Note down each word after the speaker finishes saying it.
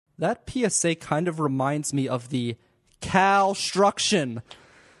that PSA kind of reminds me of the Calstruction.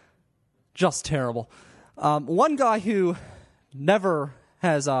 Just terrible. One guy who never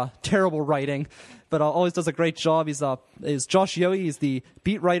has terrible writing, but always does a great job, is JoshYohe. He's the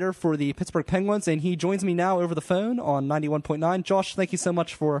beat writer for the Pittsburgh Penguins, and he joins me now over the phone on 91.9. Josh, thank you so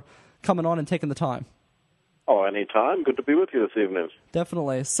much for coming on and taking the time. Oh, anytime. Good to be with you this evening.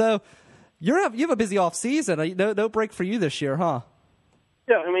 Definitely. So you have a busy off season. No break for you this year, huh?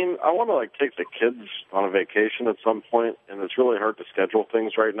 Yeah, I mean, I want to take the kids on a vacation at some point, and it's really hard to schedule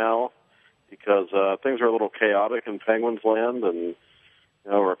things right now because things are a little chaotic in Penguins land, and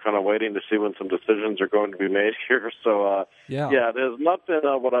we're kind of waiting to see when some decisions are going to be made here. So, yeah, it has not been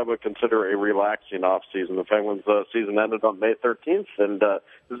what I would consider a relaxing off season. The Penguins season ended on May 13th, and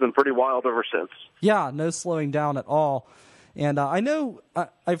it's been pretty wild ever since. Yeah, no slowing down at all. And I know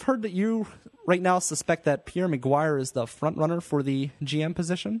I've heard that you right now suspect that Pierre McGuire is the front runner for the GM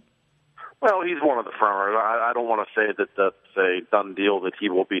position. Well, he's one of the front runners. I don't want to say that that's a done deal that he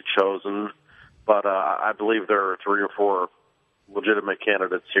will be chosen, but I believe there are 3 or 4 legitimate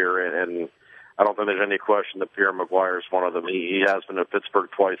candidates here, and I don't think there's any question that Pierre McGuire is one of them. He has been at Pittsburgh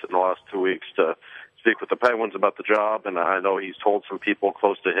twice in the last 2 weeks to speak with the Penguins about the job, and I know he's told some people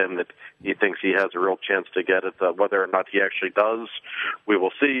close to him that he thinks he has a real chance to get it. Whether or not he actually does, we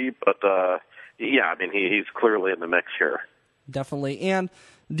will see. But yeah, I mean, he's clearly in the mix here. Definitely. And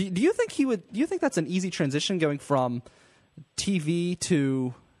do you think he would? Do you think that's an easy transition going from TV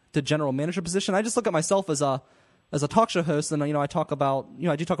to the general manager position? I just look at myself as a talk show host, and I talk about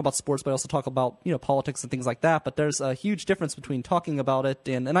I do talk about sports, but I also talk about politics and things like that. But there's a huge difference between talking about it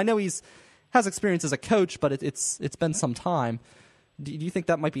and I know has experience as a coach, but it's been some time. Do you think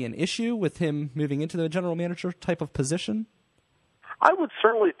that might be an issue with him moving into the general manager type of position? I would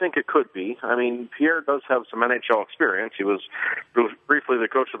certainly think it could be. I mean, Pierre does have some NHL experience. He was briefly the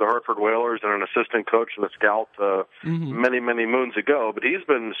coach of the Hartford Whalers and an assistant coach and a scout many, many moons ago. But he's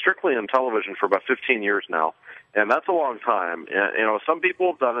been strictly in television for about 15 years now, and that's a long time. And, some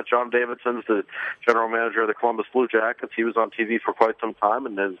people have done it. John Davidson's the general manager of the Columbus Blue Jackets. He was on TV for quite some time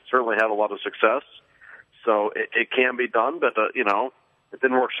and has certainly had a lot of success. So it can be done, but, it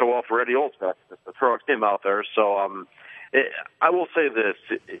didn't work so well for Eddie Olczyk to throw him out there. So, I will say this,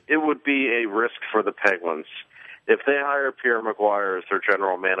 it would be a risk for the Penguins. If they hire Pierre McGuire as their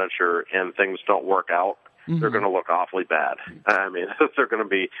general manager and things don't work out, they're going to look awfully bad. I mean, they're going to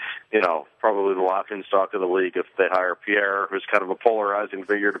be, probably the laughingstock of the league if they hire Pierre, who's kind of a polarizing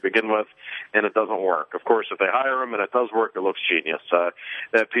figure to begin with, and it doesn't work. Of course, if they hire him and it does work, it looks genius.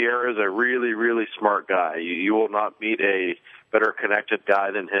 That Pierre is a really, really smart guy. You will not meet a better connected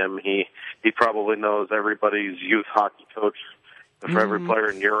guy than him. He probably knows everybody's youth hockey coach for every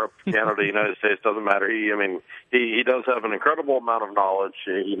player in Europe, Canada, United States, doesn't matter. He does have an incredible amount of knowledge.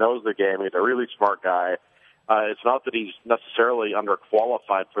 He knows the game. He's a really smart guy. It's not that he's necessarily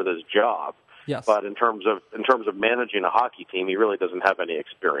underqualified for this job, yes, but in terms of managing a hockey team, he really doesn't have any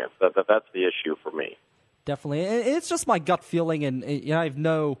experience. That's the issue for me. Definitely, it's just my gut feeling, and I have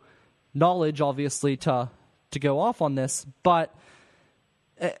no knowledge, obviously, to go off on this, but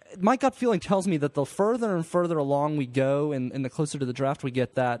my gut feeling tells me that the further and further along we go and the closer to the draft we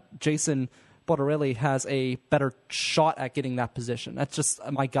get, that Jason Bottarelli has a better shot at getting that position. That's just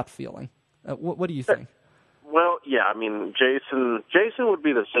my gut feeling. What do you think? Well, yeah, I mean, Jason would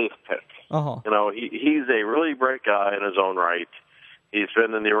be the safe pick. He's a really great guy in his own right. He's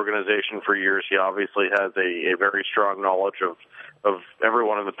been in the organization for years. He obviously has a very strong knowledge of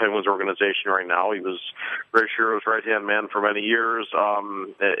everyone in the Penguins organization right now. He was Ray Shiro's right-hand man for many years.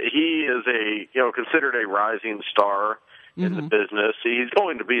 He is considered a rising star in the business. He's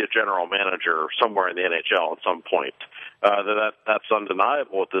going to be a general manager somewhere in the NHL at some point. That's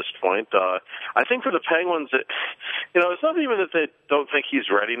undeniable at this point. I think for the Penguins, it's not even that they don't think he's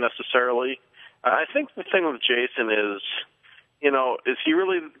ready necessarily. I think the thing with Jason is, is he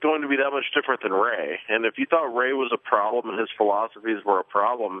really going to be that much different than Ray? And if you thought Ray was a problem and his philosophies were a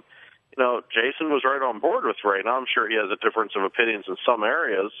problem, Jason was right on board with Ray. Now, I'm sure he has a difference of opinions in some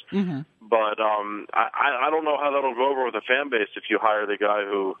areas, but I don't know how that'll go over with the fan base if you hire the guy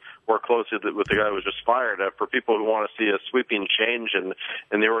who worked closely with the guy who was just fired. For people who want to see a sweeping change in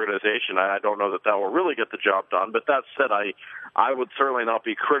the organization, I don't know that will really get the job done. But that said, I would certainly not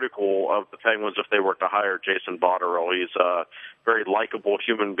be critical of the Penguins if they were to hire Jason Botterill. He's a very likable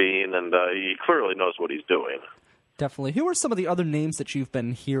human being, and he clearly knows what he's doing. Definitely. Who are some of the other names that you've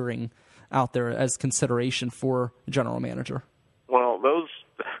been hearing out there as consideration for general manager? Well, those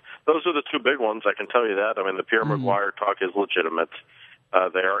are the two big ones, I can tell you that. I mean, the Pierre McGuire talk is legitimate.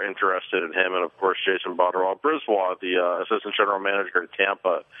 they are interested in him. And, of course, Jason Botterill. Brisbois, the assistant general manager in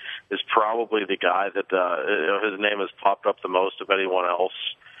Tampa, is probably the guy that his name has popped up the most of anyone else.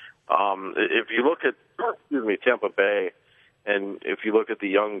 If you look at Tampa Bay, and if you look at the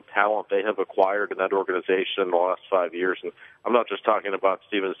young talent they have acquired in that organization in the last 5 years, and I'm not just talking about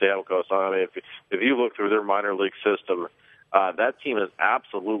Steven Stamkos. I mean, if you look through their minor league system, that team is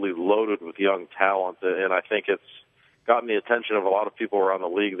absolutely loaded with young talent, and I think it's gotten the attention of a lot of people around the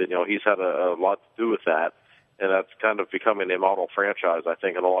league that, he's had a lot to do with that, and that's kind of becoming a model franchise. I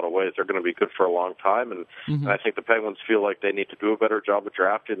think in a lot of ways they're going to be good for a long time, and I think the Penguins feel like they need to do a better job of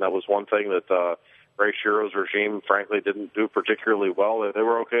drafting. That was one thing that Ray Shero's regime, frankly, didn't do particularly well. They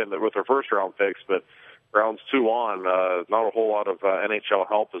were okay with their first-round picks, but rounds 2 on, not a whole lot of NHL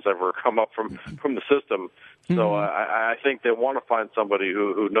help has ever come up from the system. So I think they want to find somebody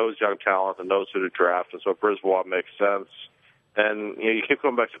who knows young talent and knows who to draft, and so Brisbois makes sense. And you keep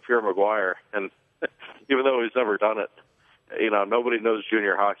going back to Pierre Maguire, and even though he's never done it, nobody knows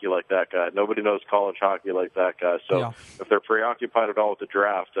junior hockey like that guy. Nobody knows college hockey like that guy. So if they're preoccupied at all with the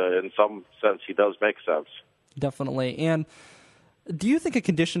draft, in some sense, he does make sense. Definitely. And do you think a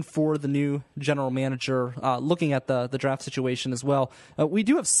condition for the new general manager, looking at the draft situation as well, we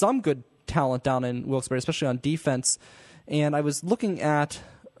do have some good talent down in Wilkes-Barre, especially on defense. And I was looking at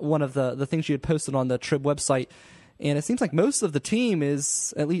one of the things you had posted on the Trib website, and it seems like most of the team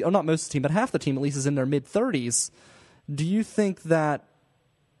is, at least, not most of the team, but half the team at least is in their mid-30s. Do you think that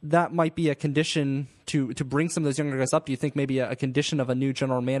might be a condition to bring some of those younger guys up? Do you think maybe a condition of a new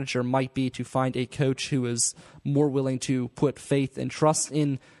general manager might be to find a coach who is more willing to put faith and trust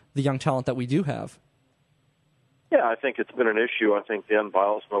in the young talent that we do have? Yeah, I think it's been an issue. I think Dan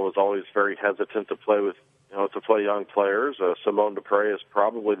Bilesma was always very hesitant to play with, to play young players. Simone Dupre is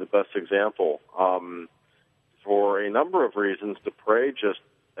probably the best example. For a number of reasons, Dupre just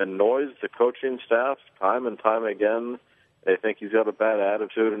annoys the coaching staff time and time again. They think he's got a bad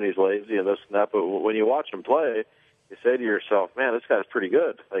attitude and he's lazy and this and that. But when you watch him play, you say to yourself, man, this guy's pretty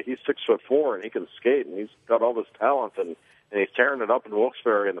good. Like, he's 6'4" and he can skate and he's got all this talent and he's tearing it up in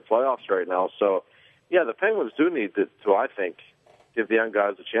Wilkes-Barre in the playoffs right now. So, yeah, the Penguins do need to, I think, give the young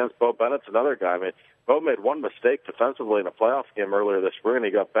guys a chance. Bo Bennett's another guy. I mean, Bo made one mistake defensively in a playoff game earlier this spring and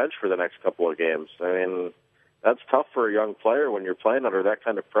he got benched for the next couple of games. I mean, that's tough for a young player when you're playing under that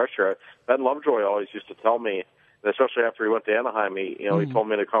kind of pressure. Ben Lovejoy always used to tell me, especially after he went to Anaheim, he told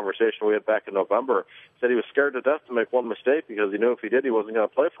me in a conversation we had back in November, said he was scared to death to make one mistake because he knew if he did, he wasn't going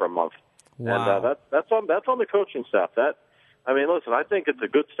to play for a month. Wow. And that's on the coaching staff. Listen, I think it's a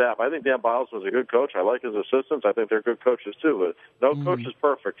good staff. I think Dan Bilesma is a good coach. I like his assistants. I think they're good coaches too. But no coach is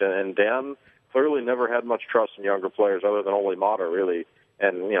perfect, and Dan clearly never had much trust in younger players other than Ole Mata, really.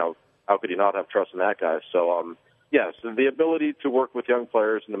 And how could he not have trust in that guy? So, yes, the ability to work with young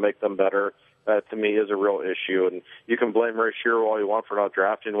players and to make them better, to me, is a real issue. And you can blame Ray Shero all you want for not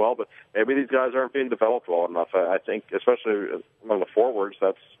drafting well, but maybe these guys aren't being developed well enough. I think, especially among the forwards,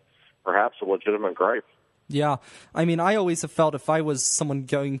 that's perhaps a legitimate gripe. Yeah. I mean, I always have felt if I was someone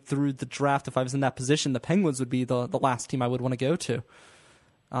going through the draft, if I was in that position, the Penguins would be the last team I would want to go to.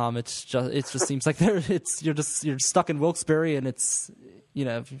 It just seems like you're stuck in Wilkes-Barre, and it's,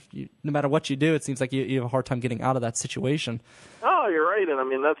 no matter what you do, it seems like you have a hard time getting out of that situation. Oh, you're right, and I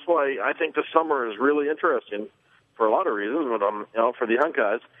mean that's why I think the summer is really interesting for a lot of reasons. But for the young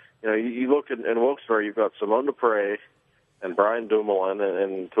guys, you look in Wilkes-Barre, you've got Simone Dupre and Brian Dumoulin,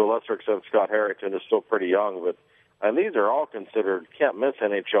 and to a lesser extent Scott Harrington is still pretty young, but and these are all considered can't-miss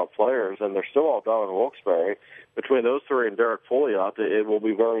NHL players, and they're still all down in Wilkes-Barre. Between those three and Derek Pouliot, it will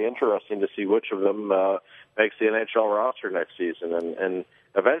be very interesting to see which of them makes the NHL roster next season. And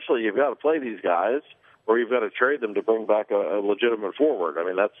eventually you've got to play these guys, or you've got to trade them to bring back a legitimate forward. I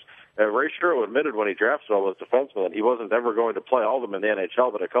mean, that's Ray Shero admitted when he drafted all those defensemen that he wasn't ever going to play all of them in the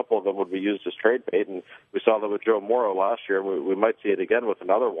NHL, but a couple of them would be used as trade bait, and we saw that with Joe Morrow last year, and we might see it again with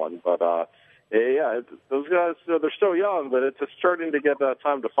another one. But yeah, those guys, they're still young, but it's starting to get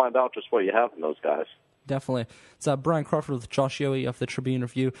time to find out just what you have in those guys. Definitely. It's Brian Crawford with JoshYohe of the Tribune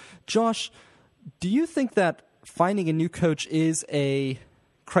Review. Josh, do you think that finding a new coach is a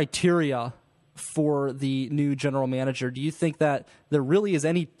criteria for the new general manager? Do you think that there really is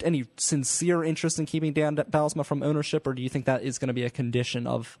any sincere interest in keeping Dan Bilesma from ownership, or do you think that is going to be a condition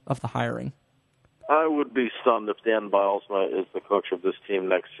of the hiring? I would be stunned if Dan Bilesma is the coach of this team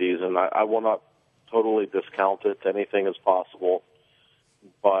next season. I will not totally discount it. Anything is possible.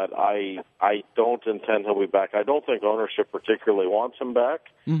 But I don't intend he'll be back. I don't think ownership particularly wants him back.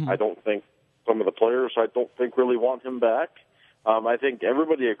 Mm-hmm. I don't think some of the players really want him back. I think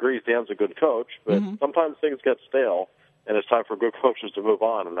everybody agrees Dan's a good coach, but sometimes things get stale. and it's time for good coaches to move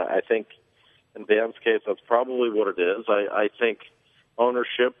on. And I think in Dan's case, that's probably what it is. I think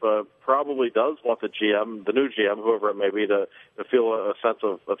ownership probably does want the GM, the new GM, whoever it may be, to feel a sense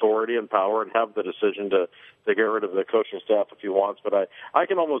of authority and power and have the decision to get rid of the coaching staff if he wants. But I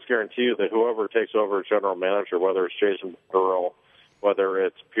can almost guarantee you that whoever takes over as general manager, whether it's Jason Burrell, whether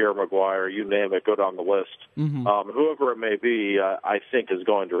it's Pierre Maguire, you name it, go down the list, whoever it may be, I think is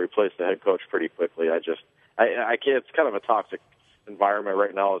going to replace the head coach pretty quickly. I can't. It's kind of a toxic environment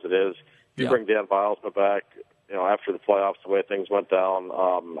right now as it is. You bring Dan Bilesma back, after the playoffs, the way things went down,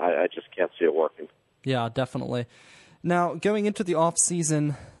 I just can't see it working. Yeah, definitely. Now, going into the off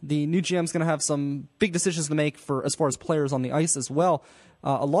season, the new GM's going to have some big decisions to make for as far as players on the ice as well.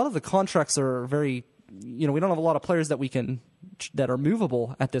 A lot of the contracts are very, we don't have a lot of players that are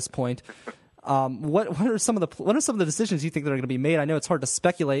movable at this point. What are some of the decisions you think that are going to be made? I know it's hard to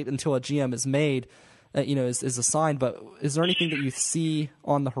speculate until a GM is made, is assigned. But is there anything that you see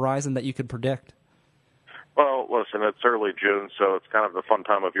on the horizon that you could predict? Well, listen, it's early June, so it's kind of the fun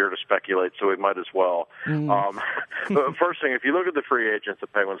time of year to speculate, so we might as well. First thing, if you look at the free agents the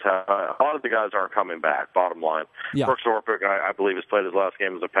Penguins have, a lot of the guys aren't coming back, bottom line. Yeah. Brooks Orpik, I believe, has played his last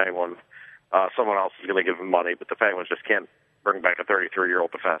game as a Penguin. Someone else is going to give him money, but the Penguins just can't bring back a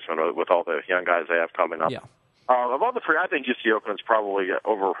 33-year-old defenseman with all the young guys they have coming up. Yeah. Of all the three, I think Joshyohe's probably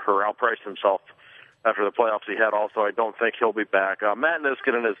outpriced himself after the playoffs he had. Also, I don't think he'll be back. Matt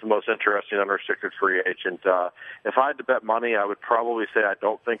Niskanen is the most interesting unrestricted free agent. If I had to bet money, I would probably say I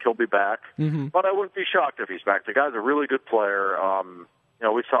don't think he'll be back. But I wouldn't be shocked if he's back. The guy's a really good player.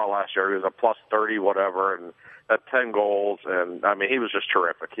 We saw last year he was a plus 30 whatever and had 10 goals. And, I mean, he was just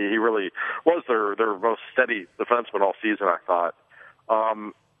terrific. He really was their most steady defenseman all season, I thought.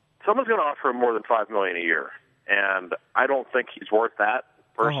 Someone's going to offer him more than $5 million a year. And I don't think he's worth that,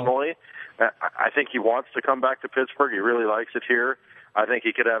 personally. I think he wants to come back to Pittsburgh. He really likes it here. I think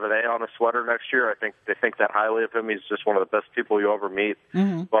he could have an A on his sweater next year. I think they think that highly of him. He's just one of the best people you ever meet.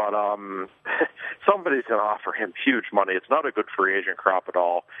 But somebody's going to offer him huge money. It's not a good free agent crop at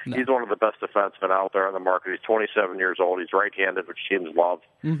all. No. He's one of the best defensemen out there on the market. He's 27 years old. He's right-handed, which teams love.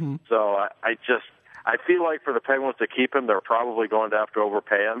 So I feel like for the Penguins to keep him, they're probably going to have to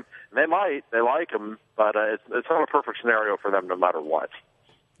overpay him. And they might. They like him, but it's not a perfect scenario for them no matter what.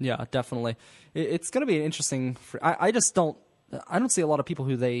 Yeah, definitely. It's going to be an interesting. I don't see a lot of people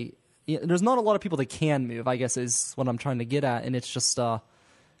there's not a lot of people they can move, I guess, is what I'm trying to get at. And it's just, I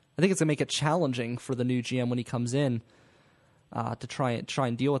think it's going to make it challenging for the new GM when he comes in to try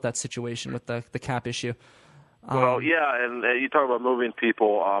and deal with that situation with the cap issue. Well, yeah, and you talk about moving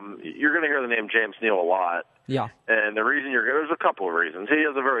people. You're going to hear the name James Neal a lot. Yeah. And the reason there's a couple of reasons. He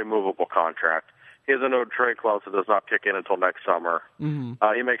has a very movable contract. He has a no-trade clause that does not kick in until next summer.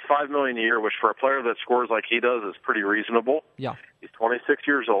 He makes $5 million a year, which for a player that scores like he does is pretty reasonable. Yeah. He's 26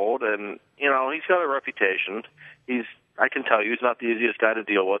 years old, and, he's got a reputation. I can tell you, he's not the easiest guy to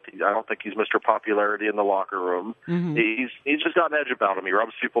deal with. I don't think he's Mr. Popularity in the locker room. He's just got an edge about him. He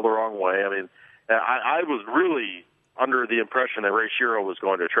rubs people the wrong way. I mean, I was really under the impression that Ray Shero was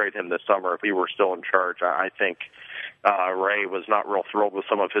going to trade him this summer if he were still in charge. I think Ray was not real thrilled with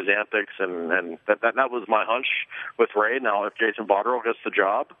some of his antics, and that was my hunch with Ray. Now, if Jason Botterill gets the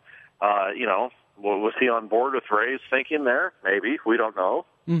job, was he on board with Ray's thinking there? Maybe. We don't know.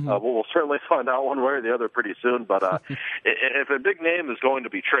 We'll certainly find out one way or the other pretty soon. But if a big name is going to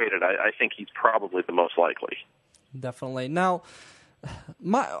be traded, I think he's probably the most likely. Definitely. Now,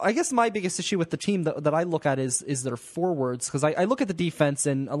 I guess my biggest issue with the team that I look at is their forwards, because I look at the defense,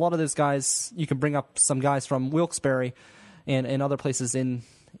 and a lot of those guys, you can bring up some guys from Wilkes-Barre and other places in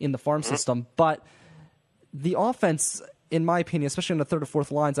the farm system, but the offense, in my opinion, especially in the third or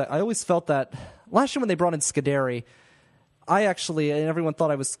fourth lines, I always felt that last year when they brought in Scuderi, and everyone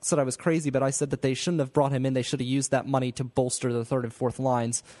said I was crazy, but I said that they shouldn't have brought him in. They should have used that money to bolster the third and fourth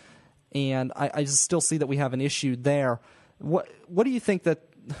lines, and I just still see that we have an issue there. What do you think that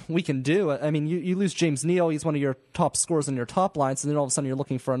we can do? I mean, you lose James Neal. He's one of your top scorers in your top lines, and then all of a sudden you're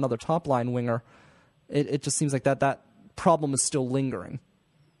looking for another top line winger. It just seems like that problem is still lingering.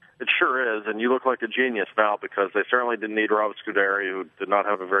 It sure is, and you look like a genius now, because they certainly didn't need Rob Scuderi, who did not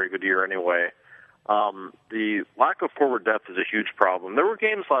have a very good year anyway. The lack of forward depth is a huge problem. There were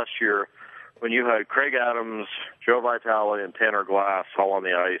games last year when you had Craig Adams, Joe Vitale, and Tanner Glass all on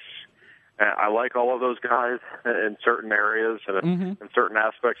the ice. I like all of those guys in certain areas and in certain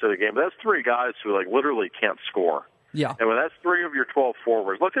aspects of the game. But that's three guys who literally can't score. Yeah. And when that's three of your 12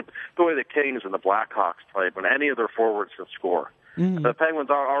 forwards, look at the way the Kings and the Blackhawks played when any of their forwards can score. The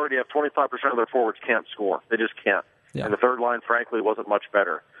Penguins already have 25% of their forwards can't score. They just can't. Yeah. And the third line, frankly, wasn't much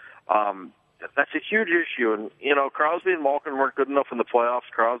better. that's a huge issue. And, Crosby and Malkin weren't good enough in the playoffs,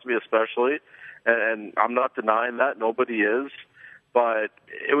 Crosby especially, and I'm not denying that. Nobody is. But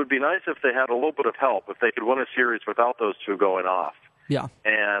it would be nice if they had a little bit of help, if they could win a series without those two going off. Yeah.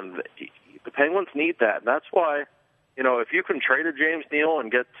 And the Penguins need that. And that's why, if you can trade a James Neal and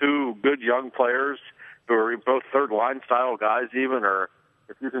get two good young players who are both third-line style guys even, or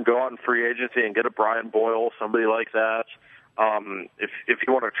if you can go out in free agency and get a Brian Boyle, somebody like that, if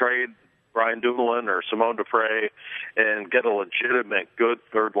you want to trade Brian Dumoulin or Simone Dupre and get a legitimate good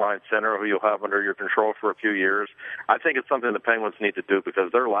third-line center who you'll have under your control for a few years, I think it's something the Penguins need to do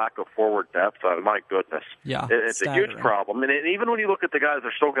because their lack of forward depth, my goodness. Yeah, it's a huge problem. And even when you look at the guys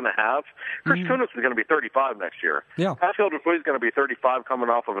they're still going to have, Chris Kunitz is going to be 35 next year. Yeah. Pascal Dupuis is going to be 35 coming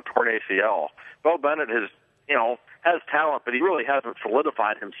off of a torn ACL. Bill Bennett has talent, but he really hasn't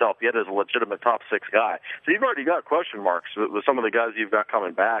solidified himself yet as a legitimate top six guy. So you've already got question marks with some of the guys you've got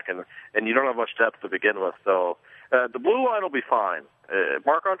coming back, and you don't have much depth to begin with. So the blue line will be fine.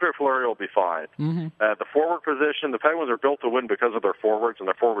 Marc-Andre Fleury will be fine. The forward position, the Penguins are built to win because of their forwards, and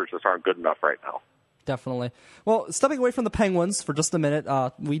their forwards just aren't good enough right now. Definitely. Well, stepping away from the Penguins for just a minute,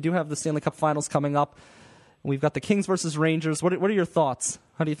 we do have the Stanley Cup Finals coming up. We've got the Kings versus Rangers. What are your thoughts?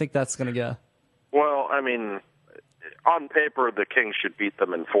 How do you think that's going to go? Well, on paper, the Kings should beat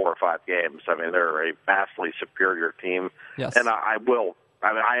them in 4 or 5 games. They're a vastly superior team. Yes. And I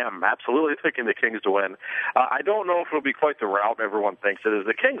am absolutely picking the Kings to win. I don't know if it'll be quite the route everyone thinks it is.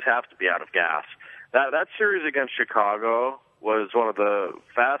 The Kings have to be out of gas. That series against Chicago was one of the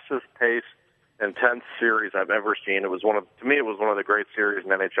fastest-paced, intense series I've ever seen. It was one of the great series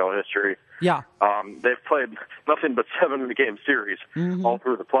in NHL history. Yeah. They've played nothing but 7-game series all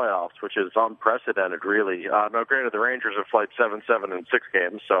through the playoffs, which is unprecedented, really. Now, granted, the Rangers have played 7 in 6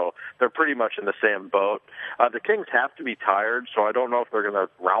 games, so they're pretty much in the same boat. The Kings have to be tired, so I don't know if they're going to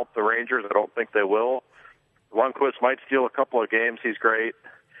rout the Rangers. I don't think they will. Lundqvist might steal a couple of games. He's great.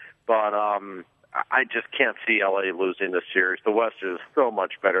 But I just can't see LA losing this series. The West is so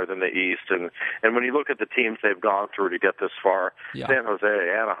much better than the East, and when you look at the teams they've gone through to get this far, San Jose,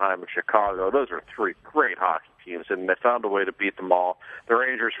 Anaheim, and Chicago, those are 3 great hockey teams, and they found a way to beat them all. The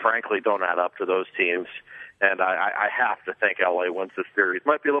Rangers, frankly, don't add up to those teams, and I have to think LA wins this series.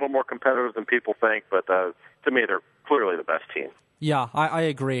 Might be a little more competitive than people think, but to me, they're clearly the best team. Yeah, I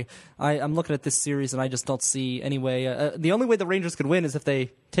agree. I'm looking at this series, and I just don't see any way. The only way the Rangers could win is if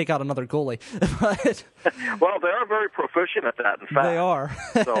they take out another goalie. But well, they are very proficient at that, in fact. They are.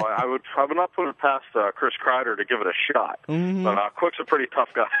 So I would not put it past Chris Kreider to give it a shot. But Quick's a pretty tough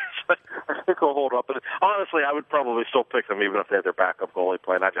guy. So I think he'll hold up. But honestly, I would probably still pick them even if they had their backup goalie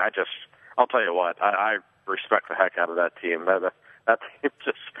playing. I'll tell you what, I respect the heck out of that team. That team's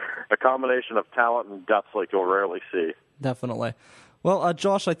just a combination of talent and depth like you'll rarely see. Definitely. Well,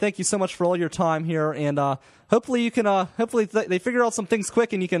 Josh, I thank you so much for all your time here, and hopefully you can. Hopefully they figure out some things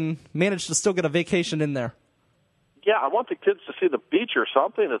quick, and you can manage to still get a vacation in there. Yeah, I want the kids to see the beach or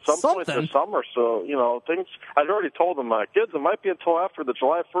something at some point this summer. So things. I'd already told them, kids, it might be until after the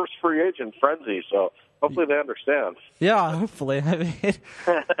July 1st free agent frenzy. So hopefully they understand. Yeah, hopefully. That's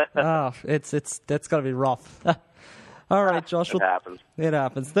got to be rough. All right, Josh. It happens. It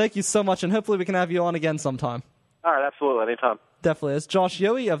happens. Thank you so much, and hopefully we can have you on again sometime. All right, absolutely, anytime. Definitely. It's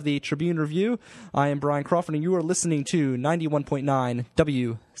JoshYohe of the Tribune Review. I am Brian Crawford, and you are listening to 91.9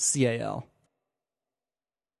 WCAL.